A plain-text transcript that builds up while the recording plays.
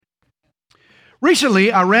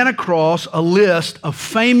Recently, I ran across a list of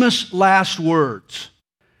famous last words.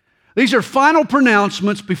 These are final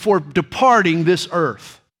pronouncements before departing this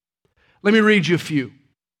earth. Let me read you a few.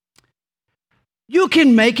 You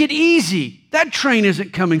can make it easy. That train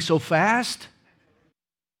isn't coming so fast.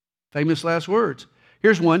 Famous last words.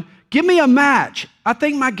 Here's one. Give me a match. I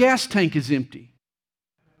think my gas tank is empty.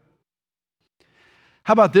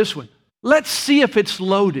 How about this one? Let's see if it's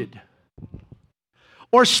loaded.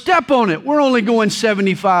 Or step on it. We're only going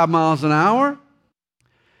 75 miles an hour.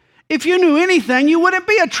 If you knew anything, you wouldn't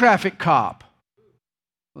be a traffic cop.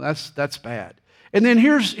 Well, that's bad. And then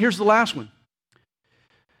here's the last one.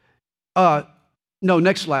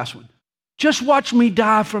 Next last one. Just watch me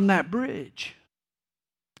die from that bridge.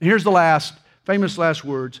 And here's the last, famous last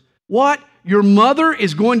words. What? Your mother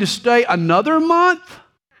is going to stay another month?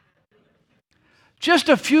 Just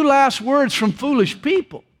a few last words from foolish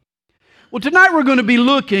people. Well, tonight we're going to be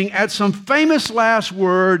looking at some famous last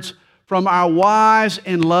words from our wise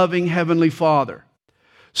and loving Heavenly Father.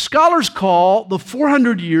 Scholars call the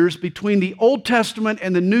 400 years between the Old Testament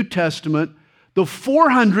and the New Testament the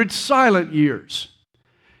 400 silent years.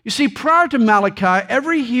 You see, prior to Malachi,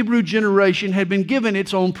 every Hebrew generation had been given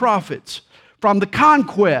its own prophets. From the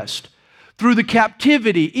conquest, through the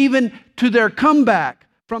captivity, even to their comeback,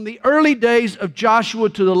 from the early days of Joshua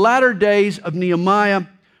to the latter days of Nehemiah,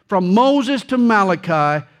 from Moses to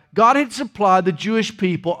Malachi, God had supplied the Jewish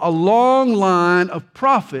people a long line of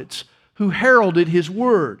prophets who heralded His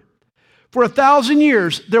word. For 1,000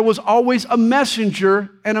 years, there was always a messenger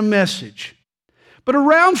and a message. But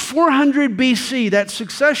around 400 BC, that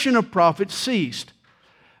succession of prophets ceased.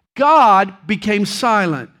 God became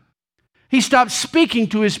silent. He stopped speaking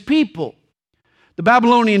to His people. The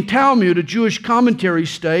Babylonian Talmud, a Jewish commentary,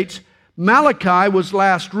 states, Malachi was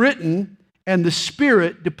last written and the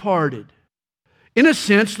Spirit departed. In a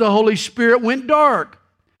sense, the Holy Spirit went dark.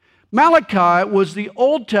 Malachi was the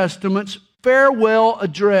Old Testament's farewell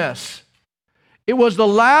address. It was the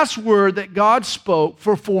last word that God spoke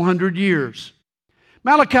for 400 years.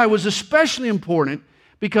 Malachi was especially important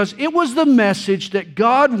because it was the message that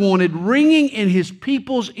God wanted ringing in His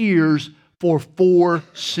people's ears for 4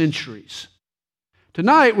 centuries.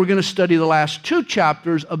 Tonight, we're going to study the last 2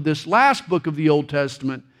 chapters of this last book of the Old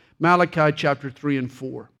Testament, Malachi chapter 3 and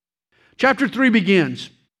 4. Chapter 3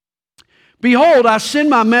 begins, Behold, I send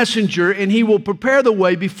my messenger, and he will prepare the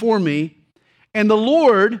way before me, and the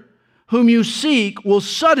Lord whom you seek will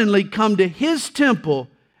suddenly come to His temple,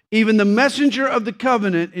 even the messenger of the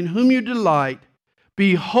covenant in whom you delight.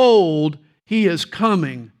 Behold, He is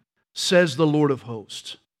coming, says the Lord of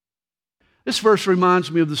hosts. This verse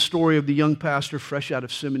reminds me of the story of the young pastor fresh out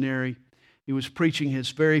of seminary. He was preaching his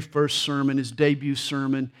very first sermon, his debut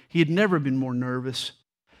sermon. He had never been more nervous.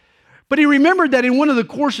 But he remembered that in one of the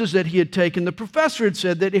courses that he had taken, the professor had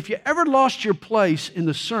said that if you ever lost your place in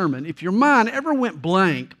the sermon, if your mind ever went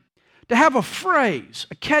blank, to have a phrase,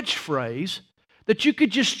 a catchphrase, that you could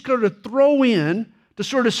just sort of throw in to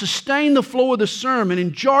sort of sustain the flow of the sermon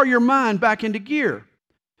and jar your mind back into gear.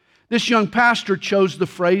 This young pastor chose the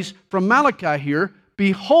phrase from Malachi here,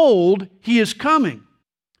 Behold, He is coming.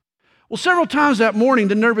 Well, several times that morning,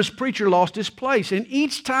 the nervous preacher lost his place, and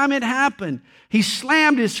each time it happened, he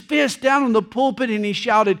slammed his fist down on the pulpit and he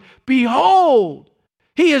shouted, Behold,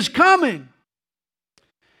 He is coming.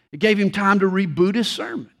 It gave him time to reboot his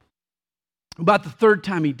sermon. About the 3rd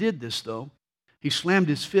time he did this, though, he slammed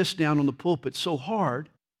his fist down on the pulpit so hard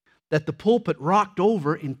that the pulpit rocked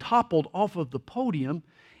over and toppled off of the podium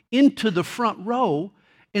into the front row,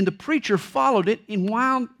 and the preacher followed it and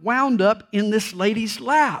wound up in this lady's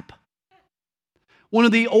lap. One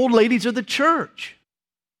of the old ladies of the church.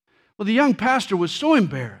 Well, the young pastor was so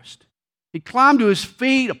embarrassed. He climbed to his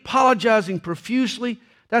feet, apologizing profusely.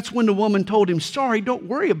 That's when the woman told him, Sorry, don't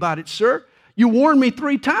worry about it, sir. You warned me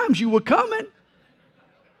 3 times you were coming.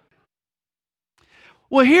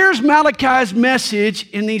 Well, here's Malachi's message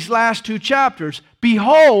in these last 2 chapters.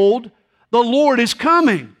 Behold, the Lord is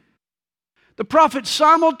coming. The prophet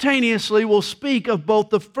simultaneously will speak of both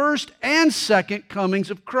the first and second comings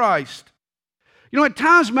of Christ. You know, at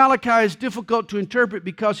times Malachi is difficult to interpret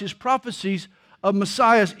because his prophecies of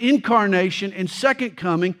Messiah's incarnation and second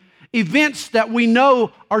coming, events that we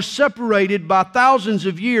know are separated by thousands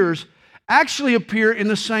of years, actually appear in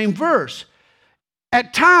the same verse.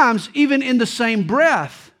 At times, even in the same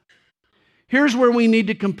breath. Here's where we need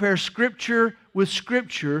to compare Scripture with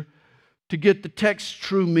Scripture to get the text's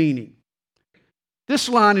true meaning. This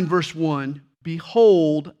line in verse 1,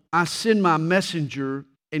 Behold, I send my messenger,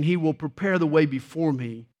 and he will prepare the way before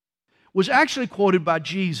me, was actually quoted by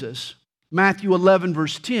Jesus, Matthew 11,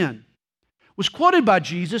 verse 10, was quoted by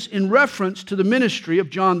Jesus in reference to the ministry of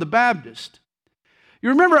John the Baptist. You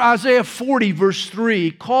remember Isaiah 40, verse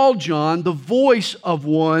 3, called John the voice of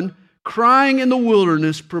one crying in the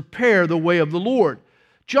wilderness, prepare the way of the Lord.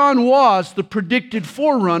 John was the predicted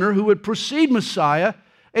forerunner who would precede Messiah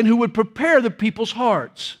and who would prepare the people's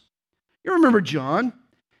hearts. You remember John?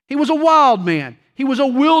 He was a wild man. He was a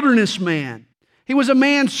wilderness man. He was a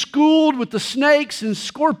man schooled with the snakes and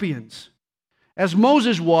scorpions. As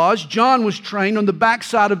Moses was, John was trained on the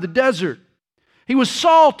backside of the desert. He was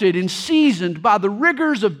salted and seasoned by the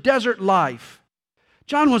rigors of desert life.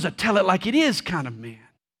 John was a tell-it-like-it-is kind of man.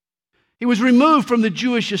 He was removed from the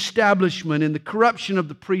Jewish establishment and the corruption of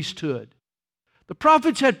the priesthood. The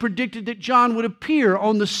prophets had predicted that John would appear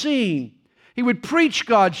on the scene. He would preach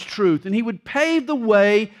God's truth, and he would pave the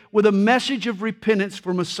way with a message of repentance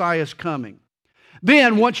for Messiah's coming.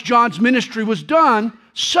 Then, once John's ministry was done,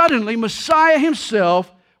 suddenly Messiah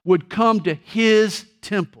himself would come to his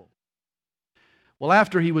temple. Well,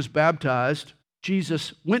 after he was baptized,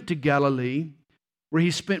 Jesus went to Galilee, where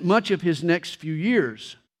he spent much of his next few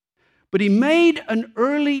years. But he made an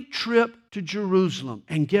early trip to Jerusalem,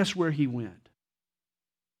 and guess where he went?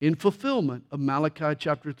 In fulfillment of Malachi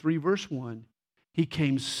chapter 3, verse 1, he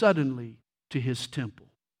came suddenly to his temple.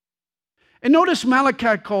 And notice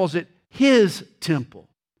Malachi calls it his temple.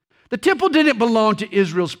 The temple didn't belong to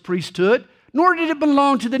Israel's priesthood, nor did it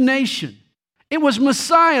belong to the nation. It was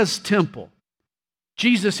Messiah's temple.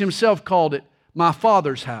 Jesus himself called it my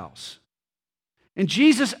Father's house. And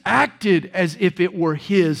Jesus acted as if it were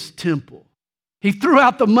his temple. He threw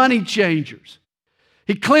out the money changers.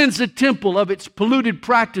 He cleansed the temple of its polluted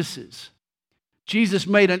practices. Jesus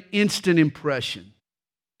made an instant impression.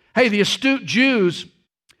 Hey, the astute Jews,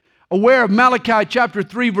 aware of Malachi chapter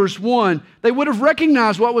 3, verse 1, they would have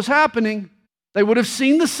recognized what was happening. They would have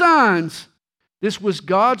seen the signs. This was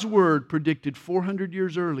God's word predicted 400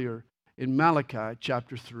 years earlier in Malachi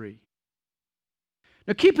chapter 3.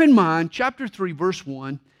 Now keep in mind, chapter 3, verse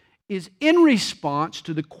 1 is in response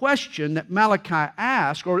to the question that Malachi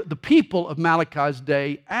asked, or the people of Malachi's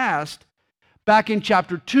day asked, back in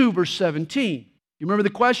chapter 2, verse 17. You remember the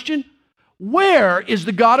question? Where is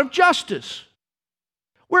the God of justice?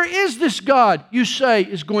 Where is this God you say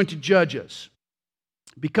is going to judge us?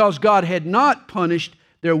 Because God had not punished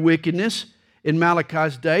their wickedness in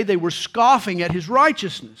Malachi's day, they were scoffing at his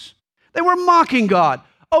righteousness. They were mocking God.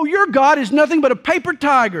 Oh, your God is nothing but a paper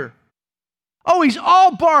tiger. Oh, he's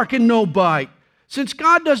all bark and no bite. Since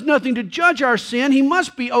God does nothing to judge our sin, he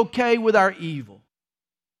must be okay with our evil.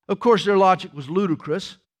 Of course, their logic was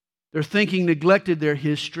ludicrous. Their thinking neglected their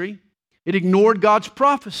history. It ignored God's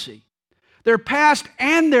prophecy. Their past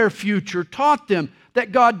and their future taught them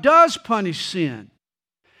that God does punish sin.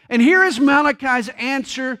 And here is Malachi's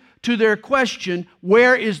answer to their question,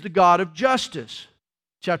 where is the God of justice?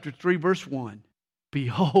 Chapter 3, verse 1.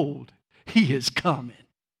 Behold, he is coming.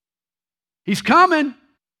 He's coming.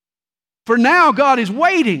 For now, God is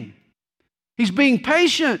waiting. He's being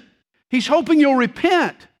patient. He's hoping you'll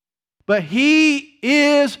repent. But he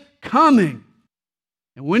is coming.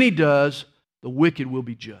 And when he does, the wicked will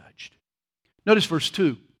be judged. Notice verse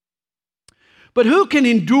 2. But who can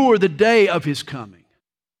endure the day of his coming?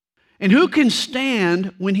 And who can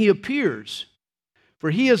stand when he appears? For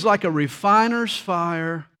he is like a refiner's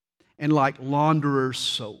fire and like launderer's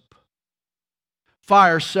soap.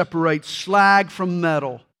 Fire separates slag from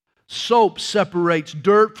metal. Soap separates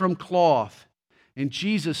dirt from cloth. And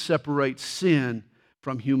Jesus separates sin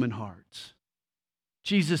from human hearts.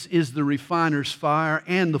 Jesus is the refiner's fire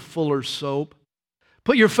and the fuller's soap.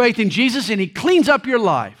 Put your faith in Jesus and he cleans up your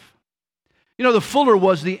life. You know, the fuller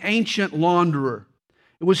was the ancient launderer.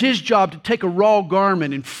 It was his job to take a raw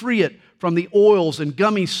garment and free it from the oils and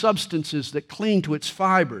gummy substances that cling to its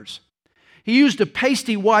fibers. He used a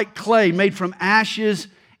pasty white clay made from ashes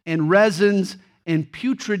and resins and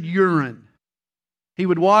putrid urine. He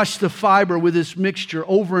would wash the fiber with this mixture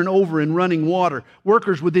over and over in running water.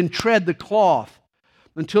 Workers would then tread the cloth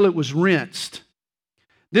until it was rinsed.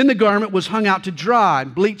 Then the garment was hung out to dry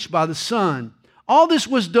and bleached by the sun. All this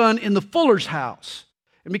was done in the fuller's house.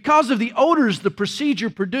 And because of the odors the procedure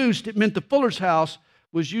produced, it meant the fuller's house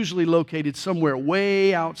was usually located somewhere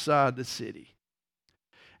way outside the city.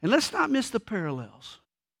 And let's not miss the parallels.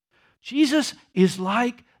 Jesus is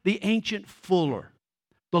like the ancient fuller,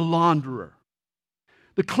 the launderer.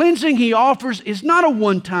 The cleansing he offers is not a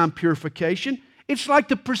one-time purification. It's like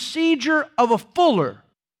the procedure of a fuller.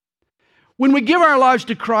 When we give our lives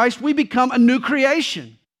to Christ, we become a new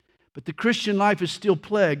creation. But the Christian life is still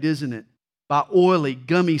plagued, isn't it, by oily,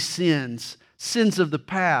 gummy sins of the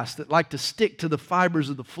past that like to stick to the fibers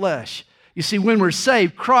of the flesh. You see, when we're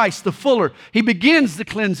saved, Christ, the fuller, He begins the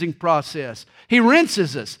cleansing process. He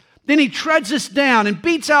rinses us. Then He treads us down and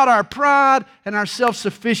beats out our pride and our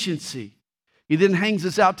self-sufficiency. He then hangs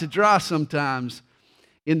us out to dry sometimes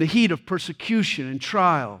in the heat of persecution and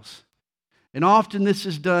trials. And often this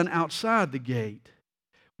is done outside the gate,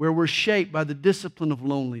 where we're shaped by the discipline of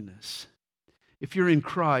loneliness. If you're in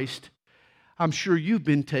Christ, I'm sure you've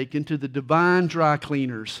been taken to the divine dry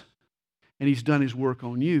cleaners, and He's done His work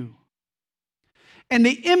on you. And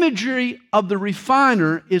the imagery of the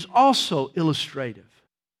refiner is also illustrative.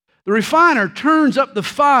 The refiner turns up the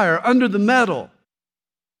fire under the metal.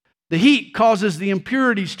 The heat causes the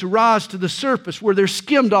impurities to rise to the surface where they're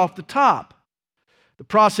skimmed off the top. The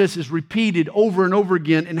process is repeated over and over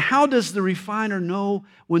again. And how does the refiner know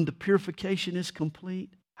when the purification is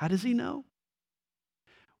complete? How does he know?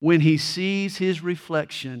 When he sees his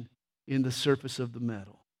reflection in the surface of the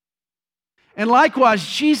metal. And likewise,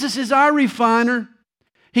 Jesus is our refiner.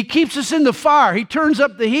 He keeps us in the fire. He turns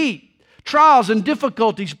up the heat. Trials and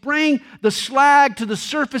difficulties bring the slag to the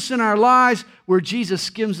surface in our lives where Jesus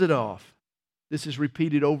skims it off. This is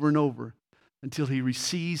repeated over and over until He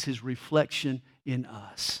sees His reflection in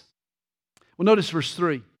us. Well, notice verse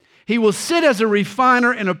 3. He will sit as a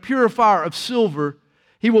refiner and a purifier of silver.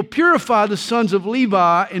 He will purify the sons of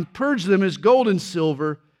Levi and purge them as gold and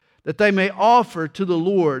silver, that they may offer to the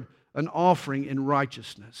Lord an offering in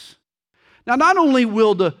righteousness. Now, not only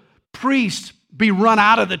will the priests be run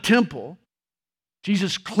out of the temple,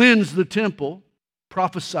 Jesus cleansed the temple,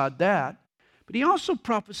 prophesied that, but He also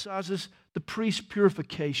prophesies the priest's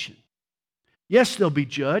purification. Yes, they'll be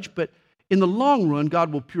judged, but in the long run,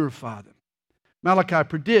 God will purify them. Malachi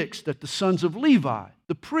predicts that the sons of Levi,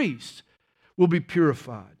 the priests, will be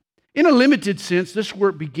purified. In a limited sense, this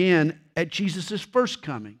work began at Jesus' first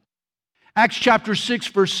coming. Acts chapter 6,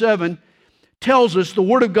 verse 7 tells us the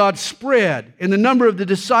word of God spread, and the number of the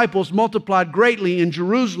disciples multiplied greatly in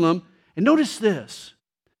Jerusalem. And notice this,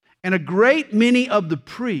 and a great many of the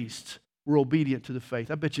priests were obedient to the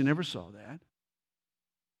faith. I bet you never saw that.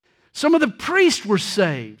 Some of the priests were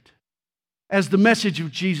saved as the message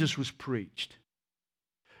of Jesus was preached.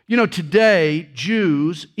 You know, today,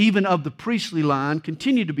 Jews, even of the priestly line,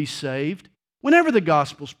 continue to be saved whenever the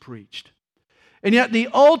gospel's preached. And yet the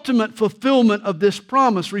ultimate fulfillment of this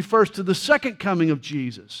promise refers to the second coming of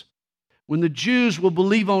Jesus, when the Jews will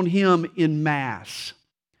believe on Him in mass.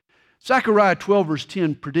 Zechariah 12 verse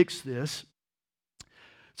 10 predicts this.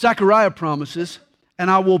 Zechariah promises, "And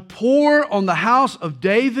I will pour on the house of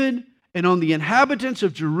David and on the inhabitants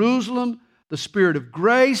of Jerusalem the spirit of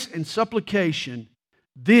grace and supplication.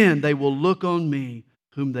 Then they will look on me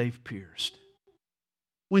whom they've pierced."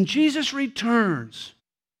 When Jesus returns,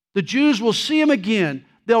 the Jews will see Him again.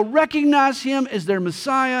 They'll recognize Him as their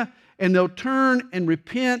Messiah, and they'll turn and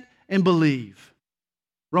repent and believe.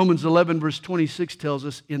 Romans 11 verse 26 tells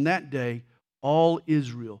us, in that day, all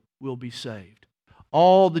Israel will be saved.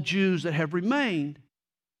 All the Jews that have remained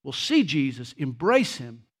will see Jesus, embrace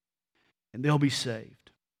Him, and they'll be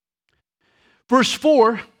saved. Verse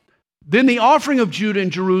 4, then the offering of Judah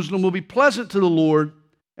and Jerusalem will be pleasant to the Lord,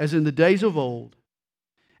 as in the days of old,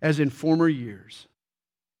 as in former years.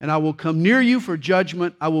 And I will come near you for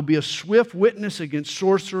judgment. I will be a swift witness against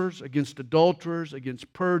sorcerers, against adulterers,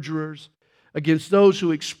 against perjurers, against those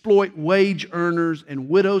who exploit wage earners and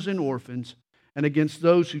widows and orphans, and against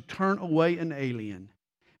those who turn away an alien,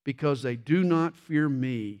 because they do not fear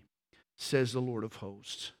me, says the Lord of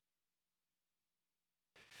hosts.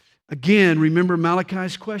 Again, remember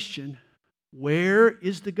Malachi's question, where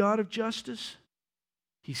is the God of justice?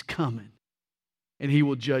 He's coming, and He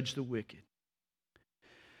will judge the wicked.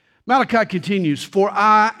 Malachi continues, for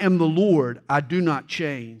I am the Lord, I do not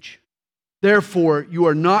change. Therefore, you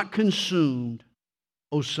are not consumed,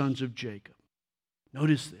 O sons of Jacob.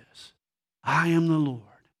 Notice this. I am the Lord,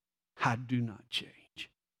 I do not change.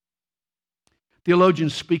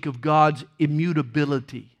 Theologians speak of God's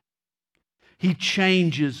immutability. He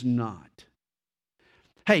changes not.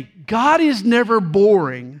 Hey, God is never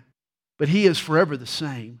boring, but He is forever the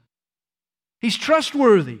same. He's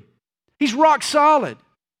trustworthy. He's rock solid.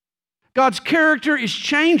 God's character is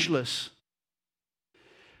changeless.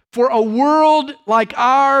 For a world like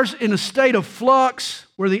ours in a state of flux,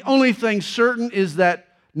 where the only thing certain is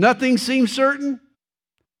that nothing seems certain,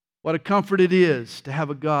 what a comfort it is to have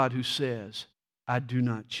a God who says, I do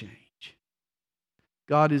not change.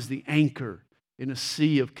 God is the anchor in a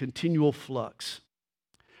sea of continual flux.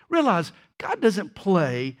 Realize, God doesn't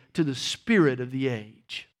play to the spirit of the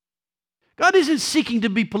age. God isn't seeking to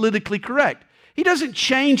be politically correct. He doesn't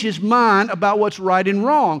change His mind about what's right and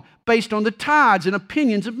wrong based on the tides and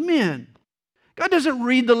opinions of men. God doesn't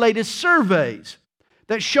read the latest surveys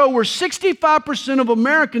that show where 65% of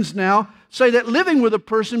Americans now say that living with a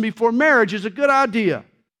person before marriage is a good idea.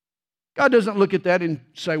 God doesn't look at that and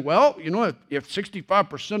say, well, if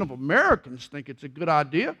 65% of Americans think it's a good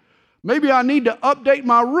idea, maybe I need to update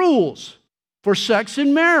my rules for sex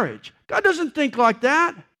in marriage. God doesn't think like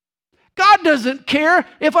that. God doesn't care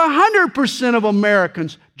if 100% of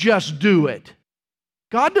Americans just do it.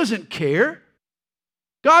 God doesn't care.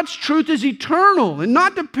 God's truth is eternal and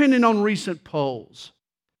not dependent on recent polls.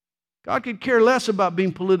 God could care less about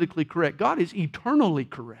being politically correct. God is eternally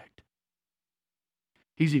correct.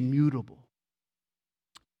 He's immutable.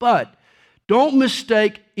 But don't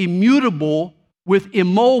mistake immutable with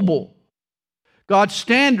immobile. God's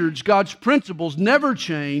standards, God's principles never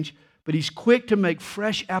change, but He's quick to make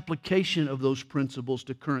fresh application of those principles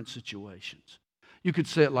to current situations. You could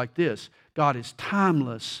say it like this: God is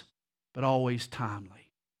timeless, but always timely.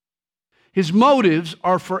 His motives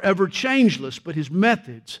are forever changeless, but His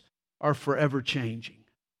methods are forever changing.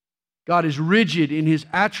 God is rigid in His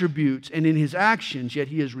attributes and in His actions, yet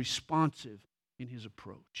He is responsive in His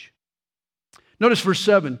approach. Notice verse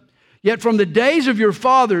 7. Yet from the days of your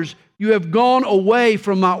fathers you have gone away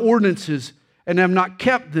from my ordinances and have not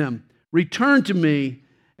kept them. Return to me,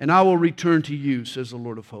 and I will return to you, says the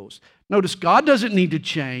Lord of hosts. Notice, God doesn't need to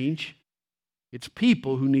change. It's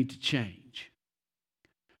people who need to change.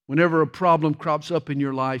 Whenever a problem crops up in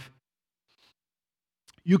your life,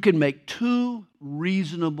 you can make two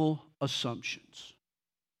reasonable assumptions.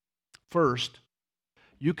 First,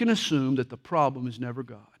 you can assume that the problem is never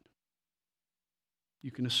God.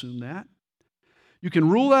 You can assume that. You can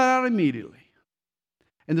rule that out immediately.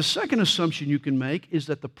 And the second assumption you can make is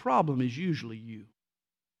that the problem is usually you.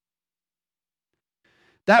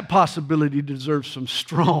 That possibility deserves some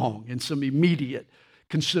strong and some immediate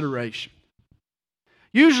consideration.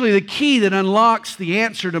 Usually the key that unlocks the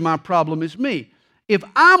answer to my problem is me. If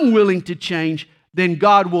I'm willing to change, then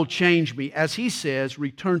God will change me. As He says,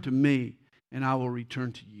 return to me and I will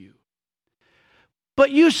return to you.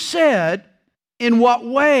 But you said, in what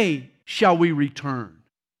way shall we return?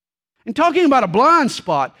 And talking about a blind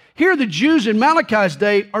spot, here the Jews in Malachi's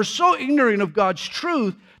day are so ignorant of God's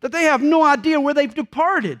truth that they have no idea where they've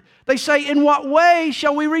departed. They say, in what way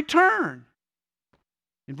shall we return?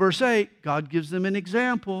 In verse 8, God gives them an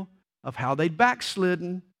example of how they'd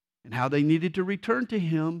backslidden and how they needed to return to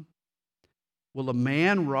Him. Will a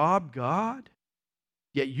man rob God?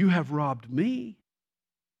 Yet you have robbed me.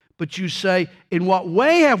 But you say, in what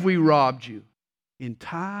way have we robbed you? In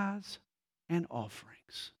tithes and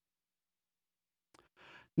offerings.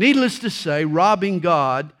 Needless to say, robbing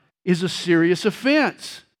God is a serious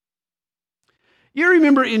offense. You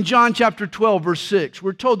remember in John chapter 12, verse 6,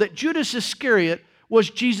 we're told that Judas Iscariot was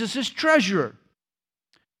Jesus' treasurer.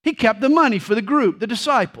 He kept the money for the group, the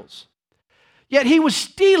disciples. Yet he was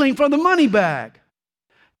stealing from the money bag.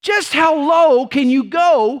 Just how low can you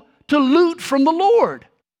go to loot from the Lord?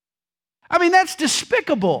 I mean, that's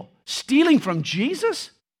despicable. Stealing from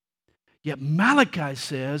Jesus? Yet Malachi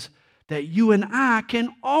says that you and I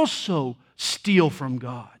can also steal from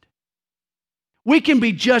God. We can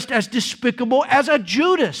be just as despicable as a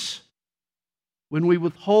Judas when we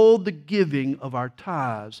withhold the giving of our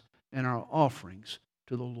tithes and our offerings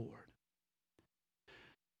to the Lord.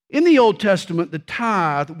 In the Old Testament, the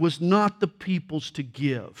tithe was not the people's to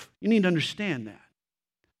give. You need to understand that.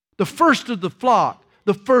 The first of the flock,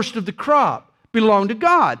 the first of the crop, belonged to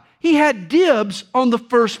God. He had dibs on the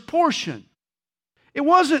first portion. It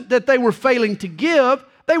wasn't that they were failing to give.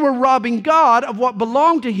 They were robbing God of what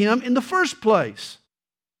belonged to Him in the first place.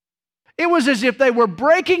 It was as if they were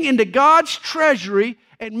breaking into God's treasury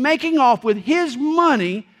and making off with His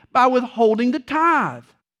money by withholding the tithe.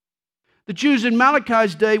 The Jews in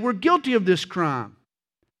Malachi's day were guilty of this crime.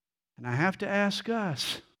 And I have to ask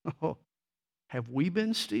us, have we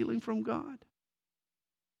been stealing from God?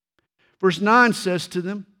 Verse 9 says to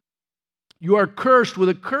them, you are cursed with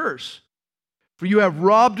a curse, for you have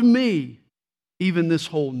robbed me, even this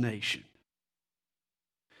whole nation.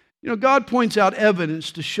 You know, God points out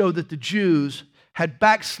evidence to show that the Jews had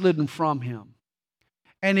backslidden from Him.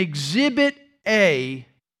 And exhibit A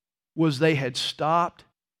was they had stopped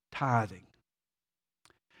tithing.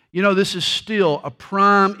 You know, this is still a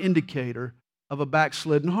prime indicator of a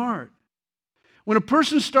backslidden heart. When a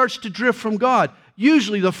person starts to drift from God,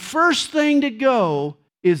 usually the first thing to go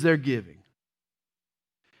is their giving.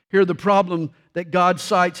 Here, the problem that God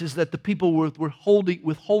cites is that the people were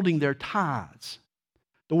withholding their tithes.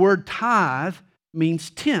 The word tithe means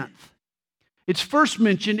tenth. It's first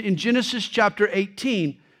mentioned in Genesis chapter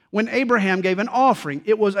 18 when Abraham gave an offering.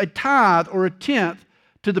 It was a tithe or a tenth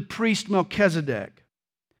to the priest Melchizedek.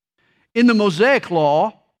 In the Mosaic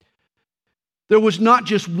law, there was not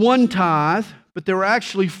just one tithe, but there were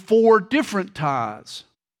actually 4 different tithes.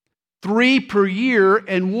 3 per year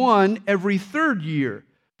and 1 every 3rd year.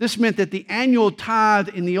 This meant that the annual tithe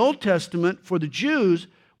in the Old Testament for the Jews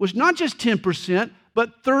was not just 10%,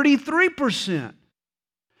 but 33%.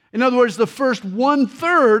 In other words, the first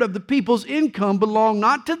 1/3 of the people's income belonged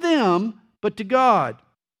not to them, but to God.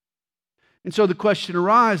 And so the question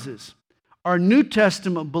arises, are New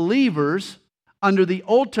Testament believers under the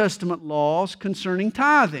Old Testament laws concerning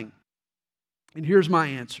tithing? And here's my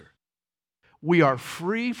answer. We are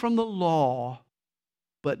free from the law,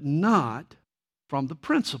 but not from the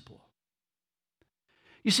principle.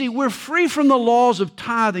 You see, we're free from the laws of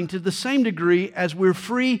tithing to the same degree as we're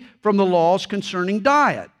free from the laws concerning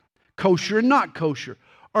diet, kosher and not kosher,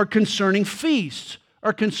 or concerning feasts,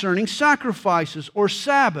 or concerning sacrifices or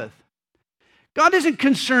Sabbath. God isn't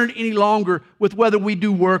concerned any longer with whether we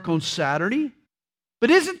do work on Saturday. But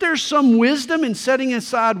isn't there some wisdom in setting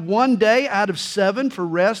aside 1 day out of 7 for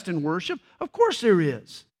rest and worship? Of course there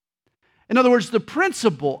is. In other words, the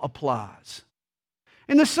principle applies.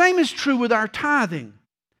 And the same is true with our tithing.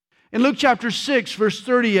 In Luke chapter 6, verse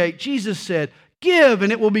 38, Jesus said, "Give,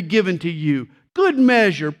 and it will be given to you. Good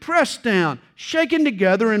measure, pressed down, shaken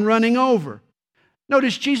together, and running over."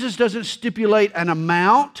 Notice Jesus doesn't stipulate an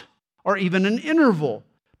amount or even an interval,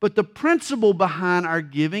 but the principle behind our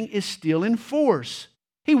giving is still in force.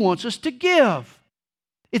 He wants us to give.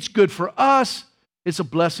 It's good for us. It's a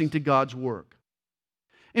blessing to God's work.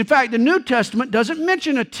 In fact, the New Testament doesn't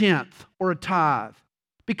mention a tenth or a tithe,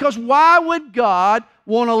 because why would God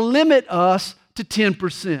want to limit us to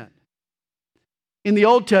 10%? In the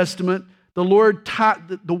Old Testament, the word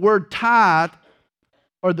tithe,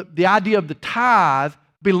 or the idea of the tithe,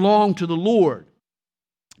 belonged to the Lord.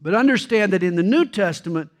 But understand that in the New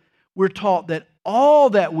Testament, we're taught that all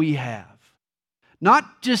that we have,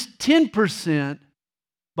 not just 10%,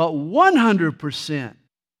 but 100%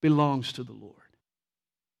 belongs to the Lord.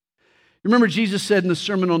 Remember, Jesus said in the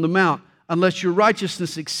Sermon on the Mount, "Unless your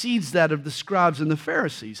righteousness exceeds that of the scribes and the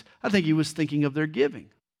Pharisees." I think he was thinking of their giving.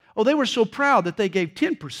 Oh, they were so proud that they gave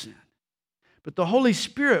 10%. But the Holy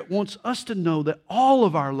Spirit wants us to know that all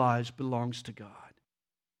of our lives belongs to God.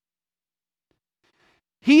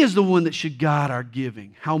 He is the one that should guide our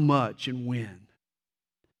giving, how much and when.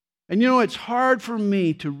 And you know, it's hard for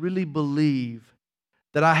me to really believe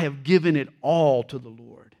that I have given it all to the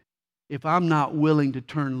Lord if I'm not willing to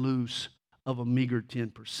turn loose of a meager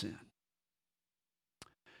 10%.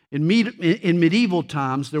 In medieval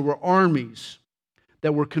times, there were armies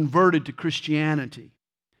that were converted to Christianity.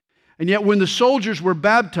 And yet when the soldiers were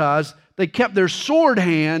baptized, they kept their sword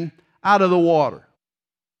hand out of the water.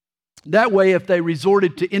 That way, if they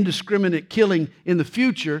resorted to indiscriminate killing in the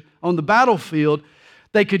future on the battlefield,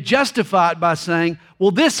 they could justify it by saying, "Well,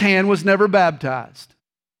 this hand was never baptized."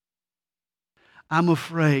 I'm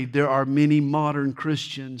afraid there are many modern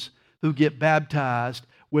Christians who get baptized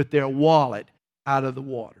with their wallet out of the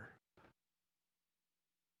water.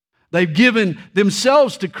 They've given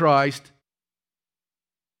themselves to Christ,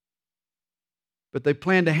 but they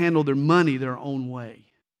plan to handle their money their own way.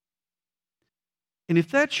 And if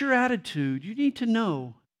that's your attitude, you need to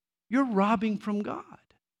know you're robbing from God.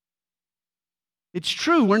 It's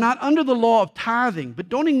true, we're not under the law of tithing, but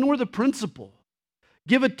don't ignore the principle.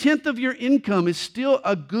 Give a tenth of your income is still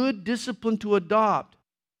a good discipline to adopt.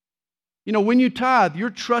 You know, when you tithe, you're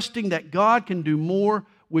trusting that God can do more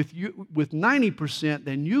with 90%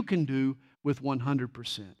 than you can do with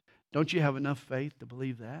 100%. Don't you have enough faith to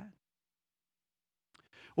believe that?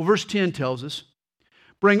 Well, verse 10 tells us,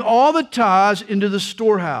 "Bring all the tithes into the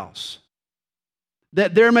storehouse,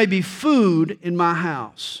 that there may be food in my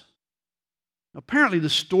house." Apparently, the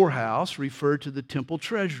storehouse referred to the temple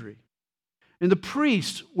treasury. And the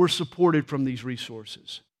priests were supported from these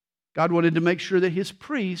resources. God wanted to make sure that His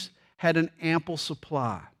priests had an ample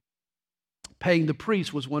supply. Paying the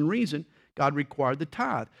priests was one reason God required the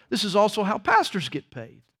tithe. This is also how pastors get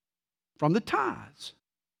paid, from the tithes.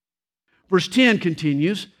 Verse 10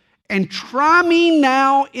 continues, "And try me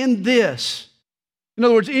now in this." In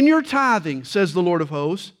other words, in your tithing, says the Lord of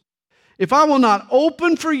hosts, "if I will not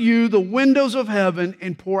open for you the windows of heaven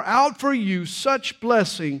and pour out for you such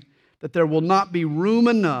blessing that there will not be room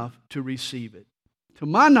enough to receive it." To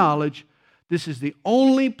my knowledge, this is the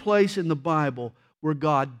only place in the Bible where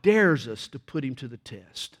God dares us to put Him to the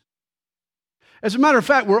test. As a matter of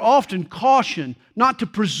fact, we're often cautioned not to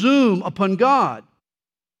presume upon God.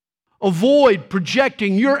 Avoid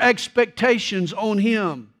projecting your expectations on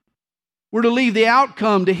Him. We're to leave the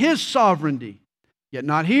outcome to His sovereignty, yet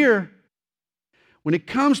not here. When it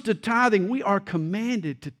comes to tithing, we are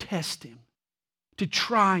commanded to test Him, to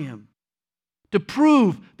try Him, to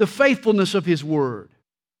prove the faithfulness of His Word.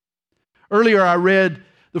 Earlier I read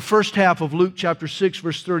the first half of Luke chapter 6,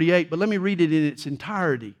 verse 38, but let me read it in its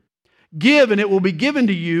entirety. Give, and it will be given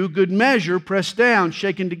to you, good measure, pressed down,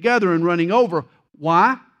 shaken together, and running over.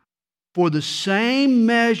 Why? For the same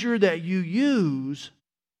measure that you use,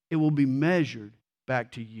 it will be measured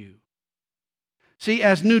back to you. See,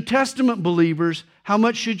 as New Testament believers, how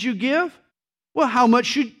much should you give? Well, how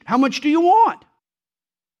much do you want?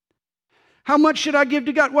 How much should I give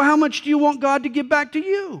to God? Well, how much do you want God to give back to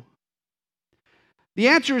you? The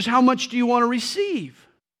answer is, how much do you want to receive?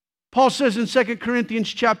 Paul says in 2 Corinthians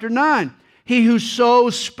chapter 9, he who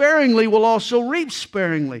sows sparingly will also reap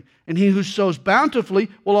sparingly, and he who sows bountifully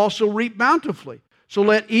will also reap bountifully. So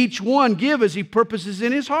let each one give as he purposes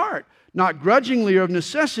in his heart, not grudgingly or of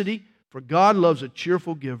necessity, for God loves a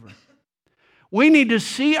cheerful giver. We need to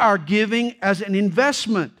see our giving as an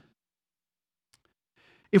investment.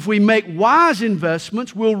 If we make wise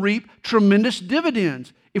investments, we'll reap tremendous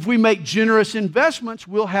dividends. If we make generous investments,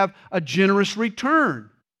 we'll have a generous return.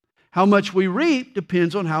 How much we reap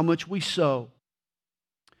depends on how much we sow.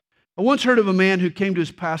 I once heard of a man who came to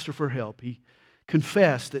his pastor for help. He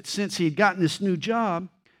confessed that since he had gotten this new job,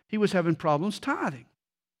 he was having problems tithing.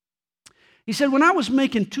 He said, when I was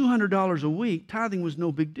making $200 a week, tithing was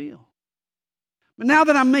no big deal. But now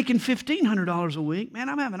that I'm making $1,500 a week, man,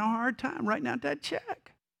 I'm having a hard time writing out that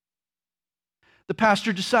check. The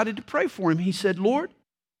pastor decided to pray for him. He said, Lord,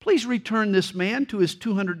 please return this man to his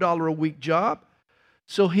 $200 a week job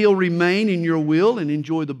so he'll remain in your will and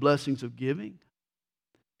enjoy the blessings of giving.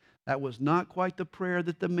 That was not quite the prayer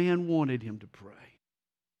that the man wanted him to pray.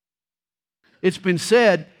 It's been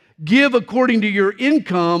said, give according to your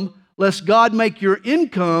income, lest God make your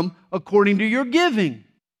income according to your giving.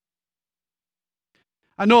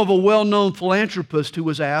 I know of a well-known philanthropist who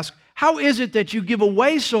was asked, how is it that you give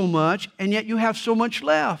away so much and yet you have so much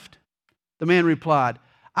left? The man replied,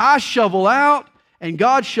 I shovel out and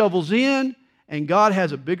God shovels in, and God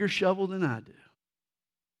has a bigger shovel than I do.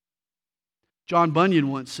 John Bunyan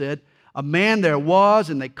once said, a man there was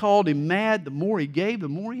and they called him mad. The more he gave, the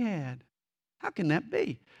more he had. How can that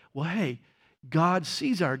be? Well, hey, God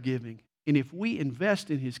sees our giving, and if we invest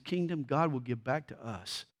in His kingdom, God will give back to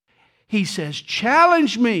us. He says,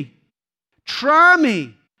 challenge me, try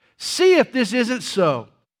me, see if this isn't so.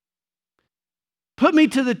 Put me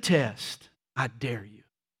to the test. I dare you.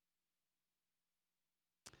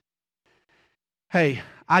 Hey,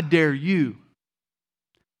 I dare you.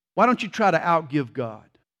 Why don't you try to outgive God?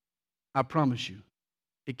 I promise you,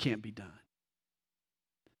 it can't be done.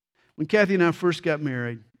 When Kathy and I first got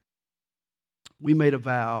married, we made a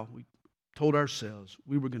vow. We told ourselves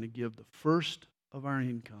we were going to give the first of our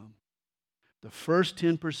income, the first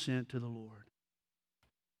 10% to the Lord.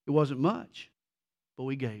 It wasn't much, but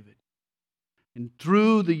we gave it. And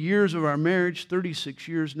through the years of our marriage, 36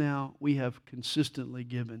 years now, we have consistently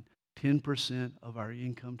given 10% of our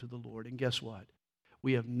income to the Lord. And guess what?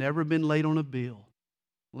 We have never been late on a bill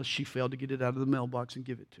unless she failed to get it out of the mailbox and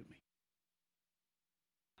give it to me.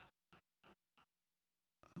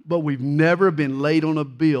 But we've never been late on a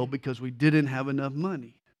bill because we didn't have enough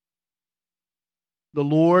money. The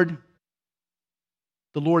Lord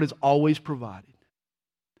has always provided.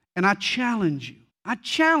 And I challenge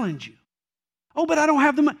you. Oh, but I don't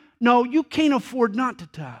have the money. No, you can't afford not to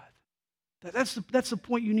tithe. That's the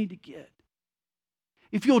point you need to get.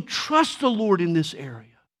 If you'll trust the Lord in this area,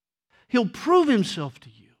 He'll prove Himself to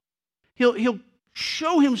you. He'll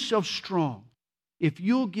show Himself strong. If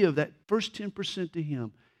you'll give that first 10% to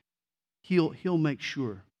Him, He'll make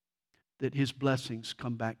sure that His blessings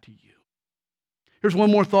come back to you. Here's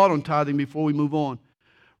one more thought on tithing before we move on.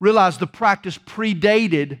 Realize the practice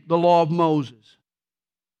predated the law of Moses.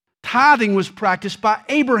 Tithing was practiced by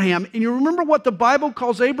Abraham. And you remember what the Bible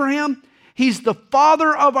calls Abraham? He's the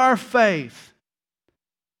father of our faith.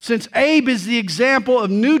 Since Abe is the example of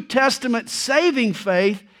New Testament saving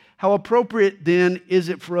faith, how appropriate then is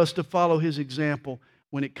it for us to follow his example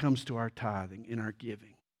when it comes to our tithing and our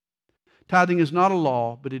giving? Tithing is not a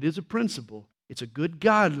law, but it is a principle. It's a good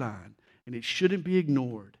guideline, and it shouldn't be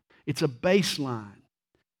ignored. It's a baseline.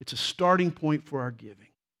 It's a starting point for our giving.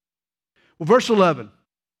 Well, verse 11,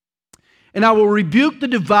 and I will rebuke the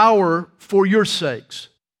devourer for your sakes,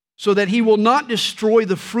 so that he will not destroy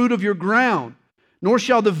the fruit of your ground, nor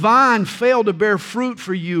shall the vine fail to bear fruit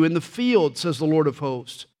for you in the field, says the Lord of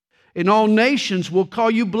hosts. And all nations will call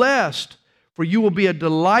you blessed, for you will be a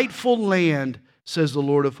delightful land, says the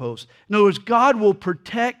Lord of hosts. In other words, God will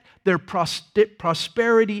protect their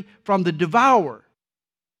prosperity from the devourer.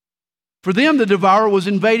 For them, the devourer was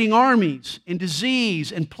invading armies and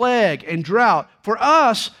disease and plague and drought. For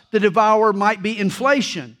us, the devourer might be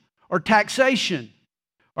inflation or taxation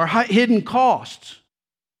or hidden costs.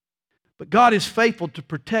 But God is faithful to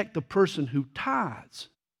protect the person who tithes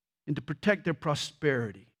and to protect their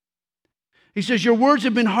prosperity. He says, your words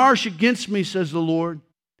have been harsh against me, says the Lord.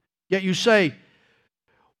 Yet you say,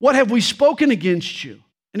 what have we spoken against you?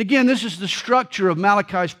 And again, this is the structure of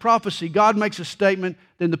Malachi's prophecy. God makes a statement,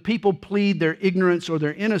 then the people plead their ignorance or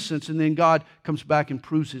their innocence, and then God comes back and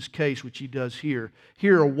proves his case, which he does here.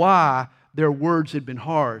 Here are why their words had been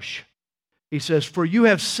harsh. He says, for you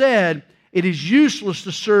have said it is useless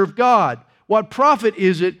to serve God. What profit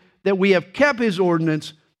is it that we have kept his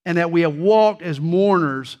ordinance and that we have walked as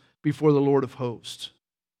mourners before the Lord of hosts?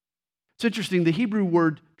 It's interesting, the Hebrew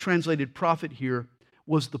word translated prophet here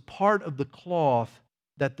was the part of the cloth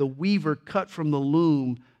that the weaver cut from the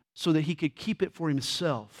loom so that he could keep it for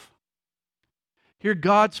himself. Here,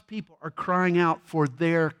 God's people are crying out for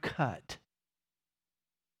their cut.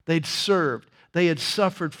 They'd served, they had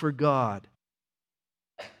suffered for God,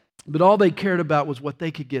 but all they cared about was what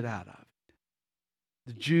they could get out of it.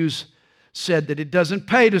 The Jews said that it doesn't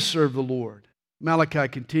pay to serve the Lord. Malachi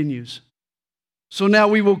continues, so now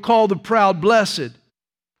we will call the proud blessed,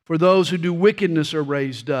 for those who do wickedness are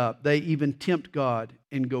raised up. They even tempt God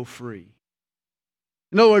and go free.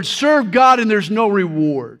 In other words, serve God and there's no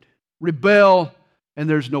reward. Rebel and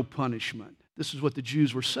there's no punishment. This is what the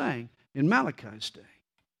Jews were saying in Malachi's day.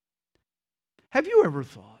 Have you ever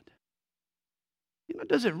thought,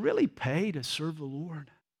 does it really pay to serve the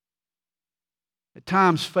Lord? At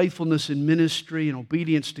times, faithfulness in ministry and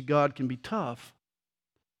obedience to God can be tough.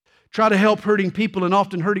 Try to help hurting people, and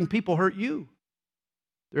often hurting people hurt you.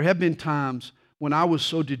 There have been times when I was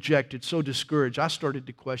so dejected, so discouraged, I started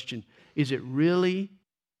to question, is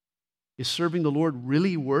serving the Lord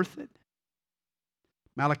really worth it?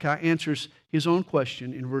 Malachi answers his own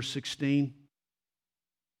question in verse 16.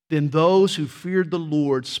 Then those who feared the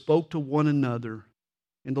Lord spoke to one another,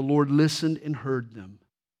 and the Lord listened and heard them.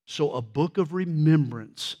 So a book of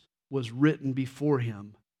remembrance was written before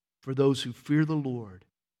him for those who fear the Lord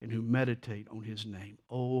and who meditate on his name.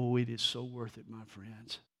 Oh, it is so worth it, my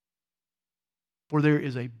friends. For there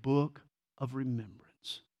is a book of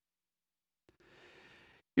remembrance.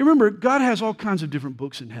 You remember, God has all kinds of different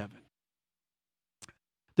books in heaven.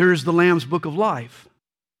 There is the Lamb's Book of Life,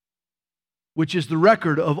 which is the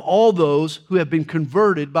record of all those who have been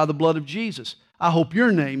converted by the blood of Jesus. I hope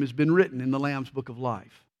your name has been written in the Lamb's Book of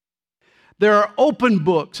Life. There are open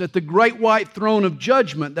books at the great white throne of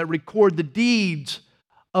judgment that record the deeds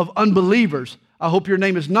of unbelievers. I hope your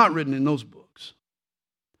name is not written in those books.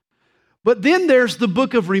 But then there's the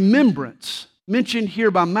book of remembrance, mentioned here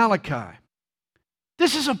by Malachi.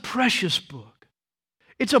 This is a precious book.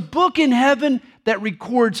 It's a book in heaven that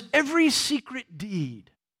records every secret deed,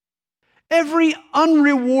 every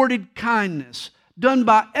unrewarded kindness done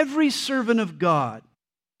by every servant of God.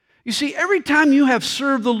 You see, every time you have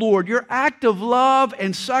served the Lord, your act of love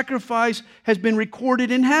and sacrifice has been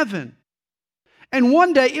recorded in heaven. And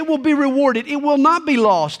one day it will be rewarded. It will not be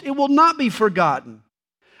lost. It will not be forgotten.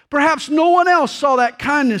 Perhaps no one else saw that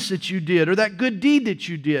kindness that you did or that good deed that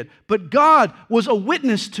you did, but God was a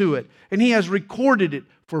witness to it, and He has recorded it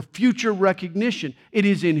for future recognition. It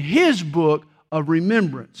is in His book of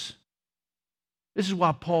remembrance. This is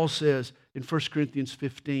why Paul says in 1 Corinthians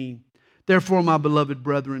 15, therefore, my beloved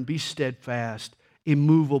brethren, be steadfast,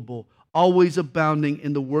 immovable, always abounding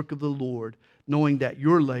in the work of the Lord, knowing that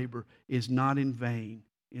your labor is not in vain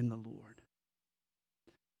in the Lord.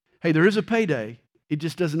 Hey, there is a payday. It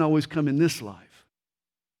just doesn't always come in this life.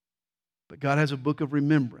 But God has a book of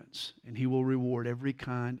remembrance, and He will reward every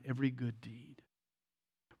good deed.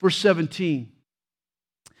 Verse 17,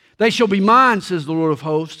 they shall be mine, says the Lord of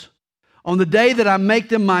hosts, on the day that I make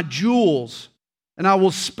them my jewels, and I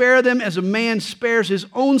will spare them as a man spares his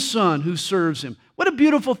own son who serves him. What a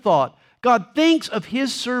beautiful thought. God thinks of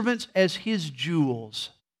His servants as His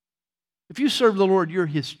jewels. If you serve the Lord, you're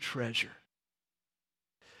His treasure.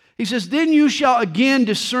 He says, then you shall again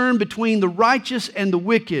discern between the righteous and the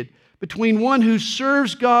wicked, between one who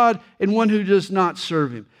serves God and one who does not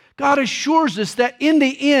serve Him. God assures us that in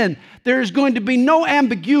the end, there is going to be no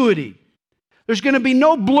ambiguity. There's going to be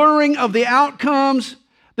no blurring of the outcomes.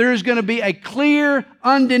 There is going to be a clear,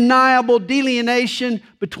 undeniable delineation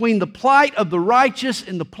between the plight of the righteous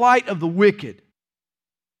and the plight of the wicked.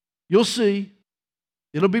 You'll see.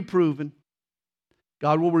 It'll be proven.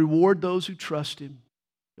 God will reward those who trust Him.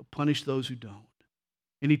 He'll punish those who don't.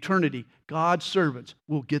 In eternity, God's servants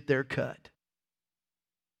will get their cut.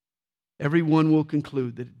 Everyone will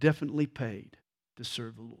conclude that it definitely paid to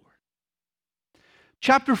serve the Lord.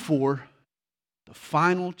 Chapter 4, the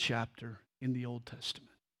final chapter in the Old Testament.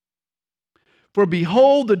 For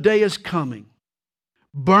behold, the day is coming,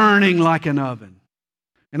 burning like an oven.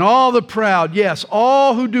 And all the proud, yes,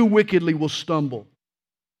 all who do wickedly will stumble.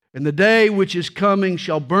 And the day which is coming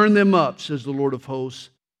shall burn them up, says the Lord of hosts,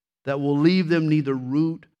 that will leave them neither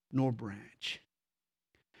root nor branch.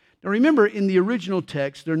 Now remember, in the original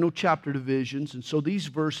text, there are no chapter divisions, and so these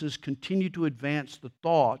verses continue to advance the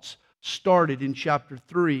thoughts started in chapter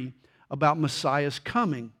 3 about Messiah's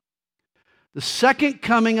coming. The second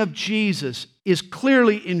coming of Jesus is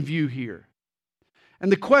clearly in view here.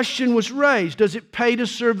 And the question was raised, does it pay to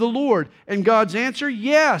serve the Lord? And God's answer,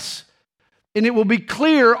 yes. And it will be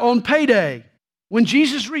clear on payday. When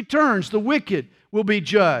Jesus returns, the wicked will be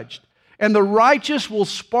judged, and the righteous will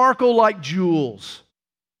sparkle like jewels.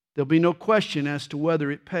 There'll be no question as to whether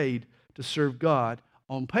it paid to serve God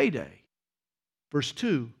on payday. Verse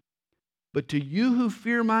 2, but to you who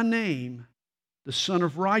fear my name, the Son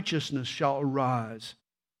of Righteousness shall arise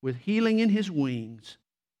with healing in his wings,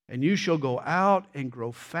 and you shall go out and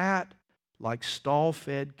grow fat like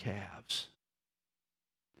stall-fed calves.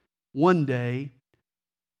 One day,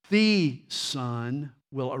 the Son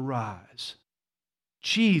will arise.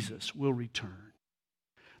 Jesus will return.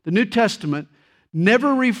 The New Testament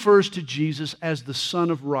never refers to Jesus as the Son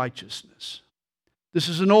of Righteousness. This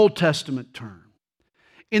is an Old Testament term.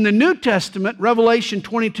 In the New Testament, Revelation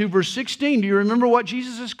 22, verse 16, do you remember what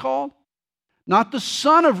Jesus is called? Not the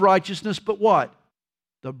Son of Righteousness, but what?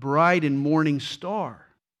 The bright and morning star.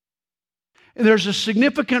 And there's a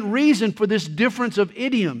significant reason for this difference of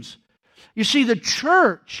idioms. You see, the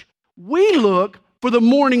church, we look for the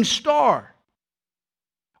morning star.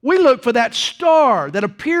 We look for that star that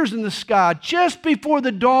appears in the sky just before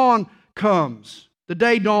the dawn comes, the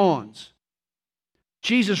day dawns.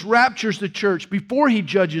 Jesus raptures the church before he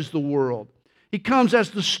judges the world. He comes as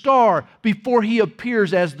the star before he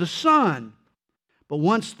appears as the sun. But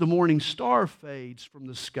once the morning star fades from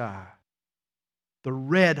the sky, the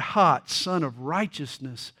red-hot Son of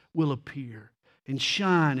Righteousness will appear and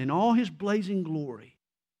shine in all his blazing glory.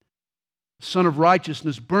 The Son of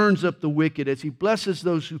Righteousness burns up the wicked as he blesses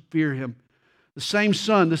those who fear him. The same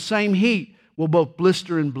sun, the same heat will both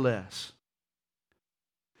blister and bless.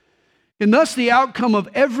 And thus the outcome of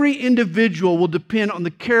every individual will depend on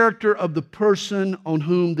the character of the person on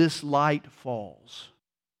whom this light falls.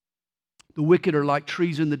 The wicked are like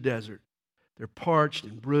trees in the desert. They're parched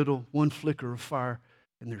and brittle, one flicker of fire,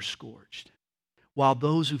 and they're scorched. While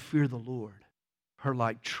those who fear the Lord are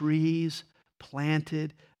like trees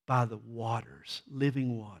planted by the waters,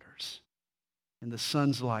 living waters, and the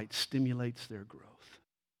sun's light stimulates their growth.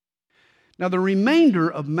 Now, the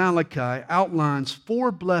remainder of Malachi outlines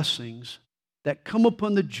 4 blessings that come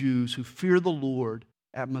upon the Jews who fear the Lord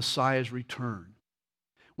at Messiah's return.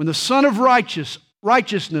 When the Son of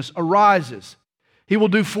Righteousness arises, he will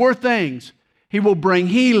do 4 things. He will bring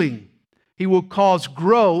healing. He will cause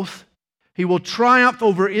growth. He will triumph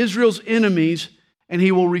over Israel's enemies, and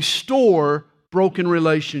he will restore broken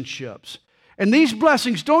relationships. And these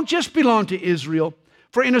blessings don't just belong to Israel,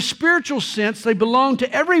 for in a spiritual sense, they belong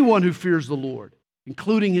to everyone who fears the Lord,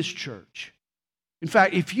 including his church. In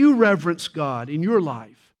fact, if you reverence God in your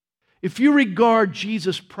life, if you regard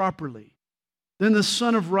Jesus properly, then the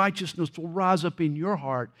Son of Righteousness will rise up in your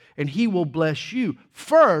heart, and he will bless you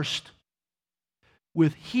first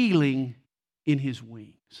with healing in his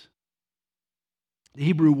wings. The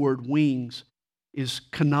Hebrew word wings is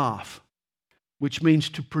kanaf, which means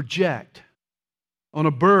to project. On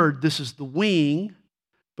a bird, this is the wing,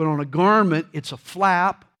 but on a garment, it's a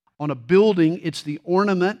flap. On a building, it's the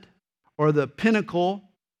ornament or the pinnacle.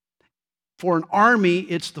 For an army,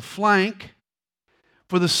 it's the flank.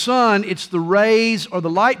 For the sun, it's the rays or the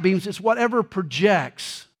light beams. It's whatever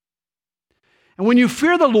projects. And when you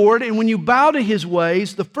fear the Lord and when you bow to his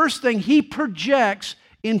ways, the first thing he projects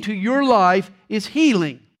into your life is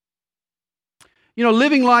healing. You know,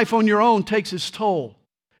 living life on your own takes its toll.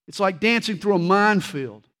 It's like dancing through a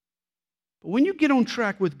minefield. But when you get on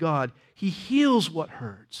track with God, he heals what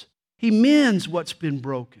hurts. He mends what's been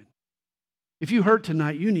broken. If you hurt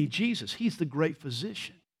tonight, you need Jesus. He's the great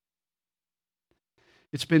physician.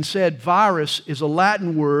 It's been said virus is a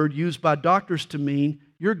Latin word used by doctors to mean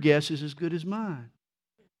your guess is as good as mine.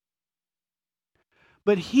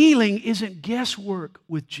 But healing isn't guesswork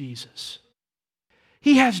with Jesus.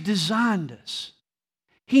 He has designed us.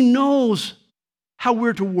 He knows how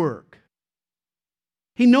we're to work.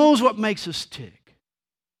 He knows what makes us tick.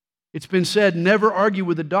 It's been said, never argue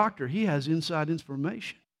with a doctor. He has inside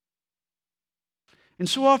information. And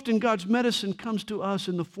so often God's medicine comes to us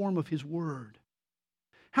in the form of his word.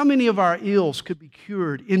 How many of our ills could be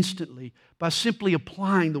cured instantly by simply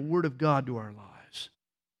applying the Word of God to our lives?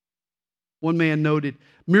 One man noted,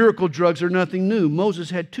 miracle drugs are nothing new. Moses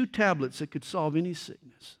had 2 tablets that could solve any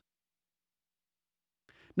sickness.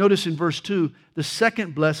 Notice in verse 2, the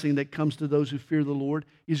second blessing that comes to those who fear the Lord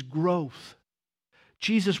is growth.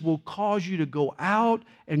 Jesus will cause you to go out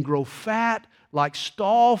and grow fat like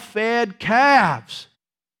stall-fed calves.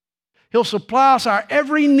 He'll supply us our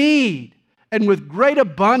every need and with great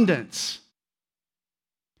abundance.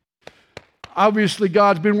 Obviously,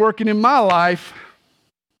 God's been working in my life.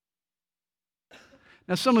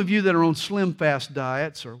 Now, some of you that are on slim fast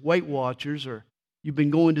diets or Weight Watchers or you've been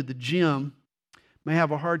going to the gym may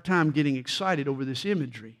have a hard time getting excited over this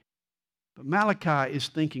imagery. But Malachi is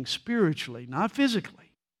thinking spiritually, not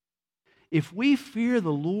physically. If we fear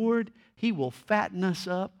the Lord, He will fatten us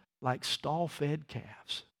up like stall-fed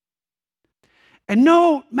calves. And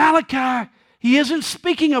no, Malachi, he isn't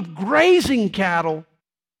speaking of grazing cattle.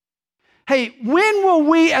 Hey, when will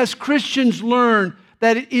we as Christians learn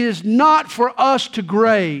that it is not for us to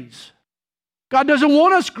graze? God doesn't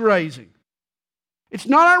want us grazing. It's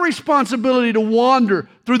not our responsibility to wander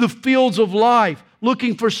through the fields of life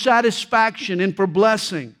looking for satisfaction and for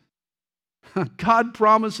blessing. God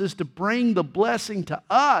promises to bring the blessing to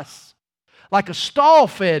us like a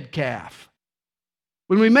stall-fed calf.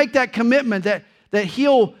 When we make that commitment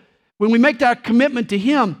when we make that commitment to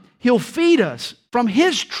Him, He'll feed us from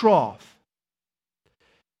His trough.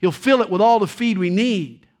 He'll fill it with all the feed we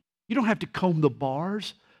need. You don't have to comb the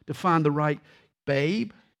bars to find the right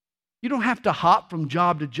babe. You don't have to hop from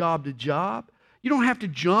job to job to job. You don't have to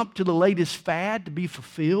jump to the latest fad to be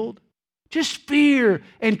fulfilled. Just fear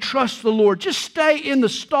and trust the Lord. Just stay in the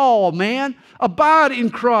stall, man. Abide in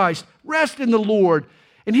Christ. Rest in the Lord,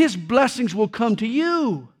 and His blessings will come to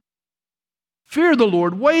you. Fear the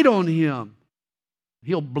Lord. Wait on Him.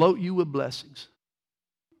 He'll bloat you with blessings.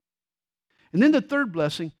 And then the third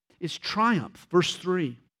blessing is triumph. Verse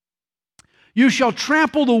 3. You shall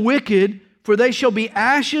trample the wicked, for they shall be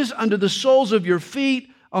ashes under the soles of your feet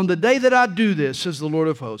on the day that I do this, says the Lord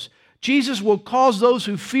of hosts. Jesus will cause those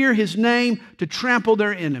who fear His name to trample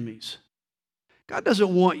their enemies. God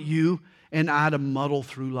doesn't want you and I to muddle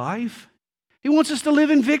through life. He wants us to live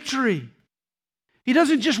in victory. He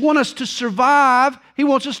doesn't just want us to survive. He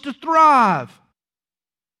wants us to thrive.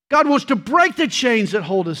 God wants to break the chains that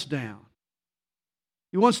hold us down.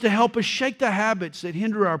 He wants to help us shake the habits that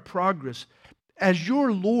hinder our progress. As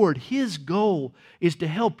your Lord, His goal is to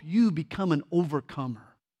help you become an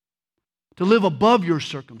overcomer, to live above your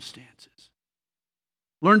circumstances.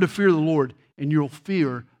 Learn to fear the Lord, and you'll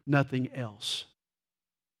fear nothing else.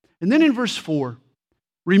 And then in verse 4,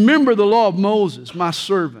 remember the law of Moses, my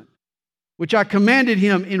servant, which I commanded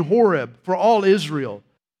him in Horeb for all Israel,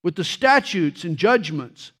 with the statutes and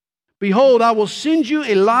judgments. Behold, I will send you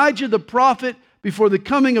Elijah the prophet before the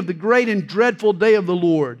coming of the great and dreadful day of the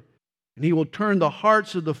Lord. And he will turn the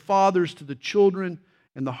hearts of the fathers to the children,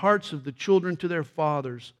 and the hearts of the children to their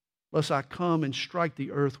fathers, lest I come and strike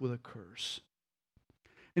the earth with a curse.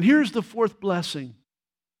 And here's the fourth blessing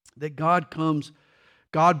that God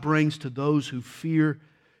brings to those who fear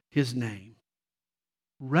His name.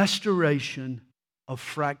 Restoration of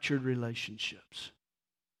fractured relationships.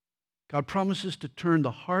 God promises to turn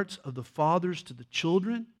the hearts of the fathers to the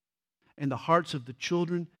children and the hearts of the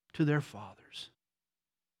children to their fathers.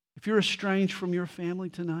 If you're estranged from your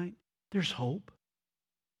family tonight, there's hope.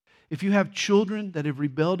 If you have children that have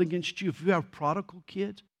rebelled against you, if you have prodigal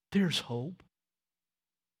kids, there's hope.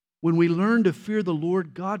 When we learn to fear the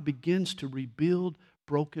Lord, God begins to rebuild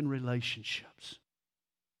broken relationships.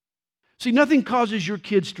 See, nothing causes your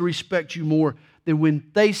kids to respect you more than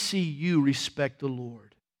when they see you respect the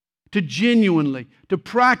Lord. To genuinely, to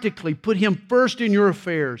practically put Him first in your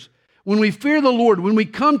affairs. When we fear the Lord, when we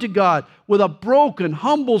come to God with a broken,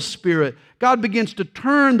 humble spirit, God begins to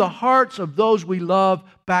turn the hearts of those we love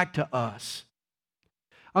back to us.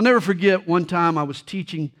 I'll never forget one time I was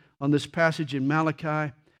teaching on this passage in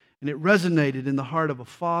Malachi, and it resonated in the heart of a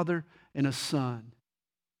father and a son.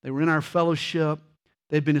 They were in our fellowship.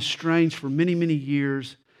 They'd been estranged for many, many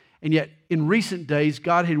years. And yet, in recent days,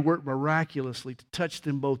 God had worked miraculously to touch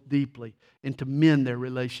them both deeply and to mend their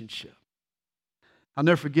relationship. I'll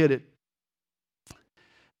never forget it.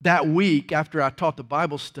 That week, after I taught the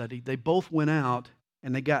Bible study, they both went out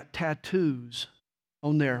and they got tattoos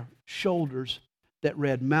on their shoulders that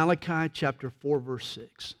read Malachi chapter 4, verse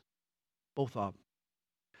 6. Both of them.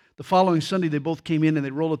 The following Sunday, they both came in and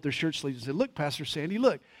they rolled up their shirt sleeves and said, "Look, Pastor Sandy,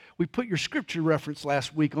 look, we put your scripture reference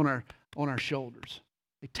last week on our shoulders."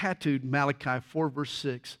 They tattooed Malachi 4, verse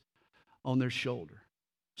 6 on their shoulder.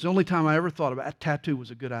 It's the only time I ever thought about a tattoo was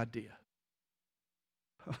a good idea.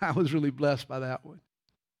 I was really blessed by that one.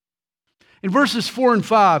 In verses 4 and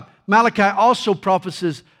 5, Malachi also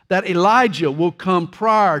prophesies that Elijah will come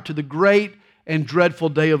prior to the great and dreadful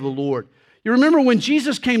day of the Lord. You remember when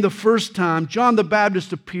Jesus came the first time, John the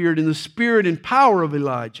Baptist appeared in the spirit and power of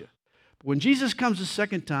Elijah. But when Jesus comes the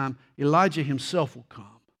second time, Elijah himself will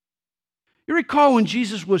come. You recall when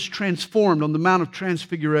Jesus was transformed on the Mount of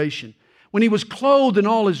Transfiguration, when he was clothed in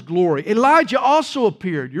all his glory, Elijah also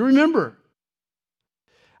appeared. You remember?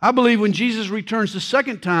 I believe when Jesus returns the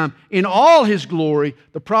second time in all his glory,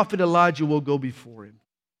 the prophet Elijah will go before him.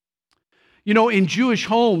 You know, in Jewish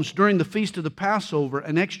homes during the feast of the Passover,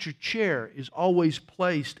 an extra chair is always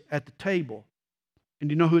placed at the table. And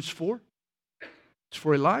do you know who it's for? It's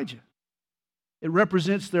for Elijah. It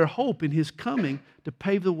represents their hope in his coming to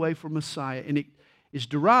pave the way for Messiah. And it is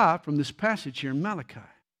derived from this passage here in Malachi.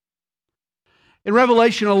 In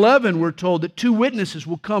Revelation 11, we're told that 2 witnesses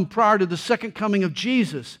will come prior to the second coming of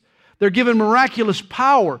Jesus. They're given miraculous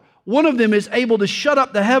power. One of them is able to shut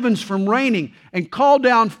up the heavens from raining and call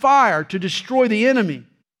down fire to destroy the enemy.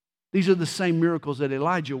 These are the same miracles that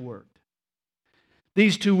Elijah worked.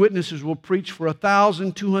 These 2 witnesses will preach for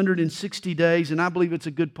 1,260 days, and I believe it's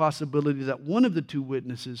a good possibility that one of the 2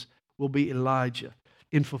 witnesses will be Elijah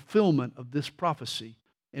in fulfillment of this prophecy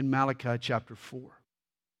in Malachi chapter 4.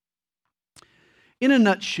 In a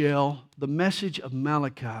nutshell, the message of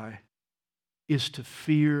Malachi is to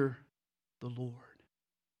fear the Lord.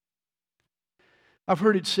 I've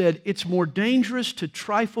heard it said, it's more dangerous to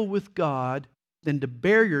trifle with God than to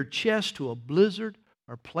bare your chest to a blizzard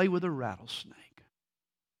or play with a rattlesnake.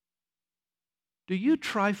 Do you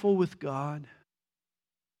trifle with God?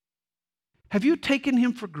 Have you taken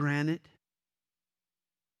Him for granted?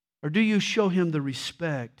 Or do you show Him the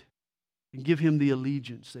respect and give Him the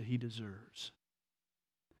allegiance that He deserves?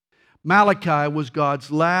 Malachi was God's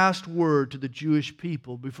last word to the Jewish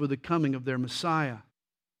people before the coming of their Messiah.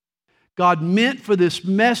 God meant for this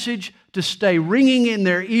message to stay ringing in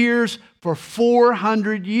their ears for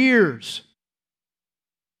 400 years.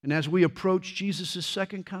 And as we approach Jesus'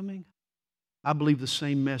 second coming, I believe the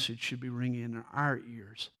same message should be ringing in our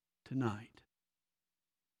ears tonight.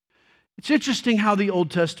 It's interesting how the Old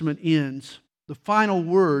Testament ends. The final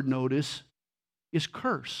word, notice, is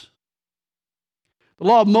curse. The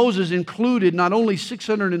law of Moses included not only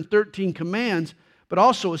 613 commands, but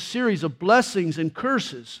also a series of blessings and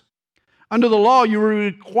curses. Under the law, you were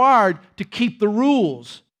required to keep the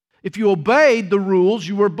rules. If you obeyed the rules,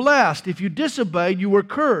 you were blessed. If you disobeyed, you were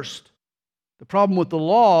cursed. The problem with the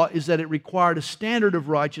law is that it required a standard of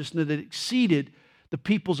righteousness that exceeded the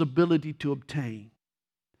people's ability to obtain.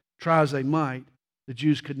 Try as they might, the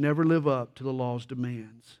Jews could never live up to the law's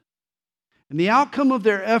demands. And the outcome of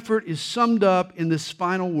their effort is summed up in this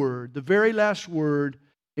final word, the very last word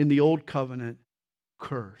in the Old Covenant,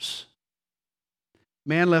 curse.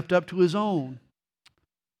 Man left up to his own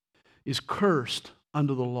is cursed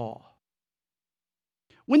under the law.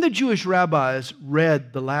 When the Jewish rabbis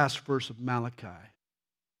read the last verse of Malachi,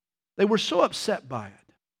 they were so upset by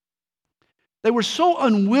it. They were so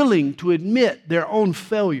unwilling to admit their own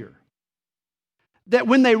failure that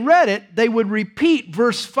when they read it, they would repeat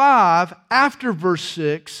verse 5 after verse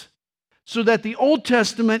 6 so that the Old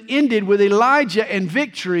Testament ended with Elijah and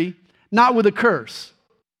victory, not with a curse.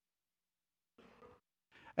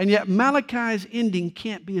 And yet Malachi's ending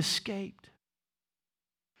can't be escaped.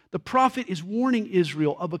 The prophet is warning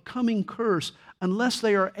Israel of a coming curse unless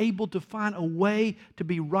they are able to find a way to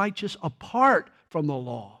be righteous apart from the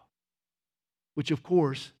law, which of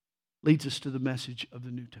course leads us to the message of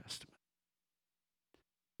the New Testament.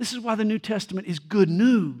 This is why the New Testament is good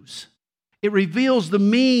news. It reveals the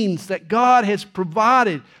means that God has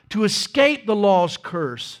provided to escape the law's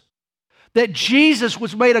curse, that Jesus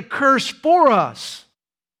was made a curse for us,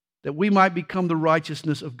 that we might become the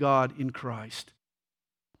righteousness of God in Christ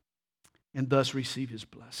and thus receive His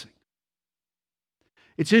blessing.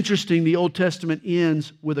 It's interesting, the Old Testament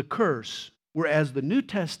ends with a curse, whereas the New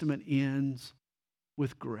Testament ends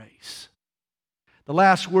with grace. The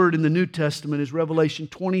last word in the New Testament is Revelation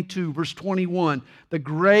 22, verse 21. The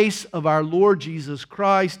grace of our Lord Jesus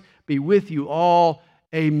Christ be with you all.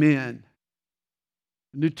 Amen.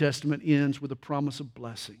 The New Testament ends with a promise of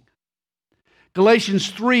blessing.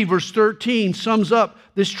 Galatians 3, verse 13 sums up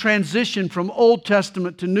this transition from Old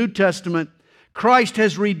Testament to New Testament. Christ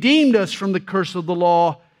has redeemed us from the curse of the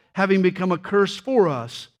law, having become a curse for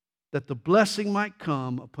us, that the blessing might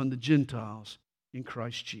come upon the Gentiles in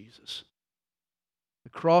Christ Jesus. The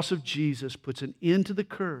cross of Jesus puts an end to the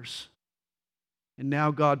curse, and now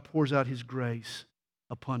God pours out His grace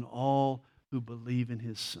upon all who believe in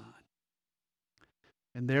his Son.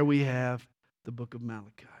 And there we have the book of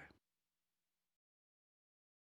Malachi.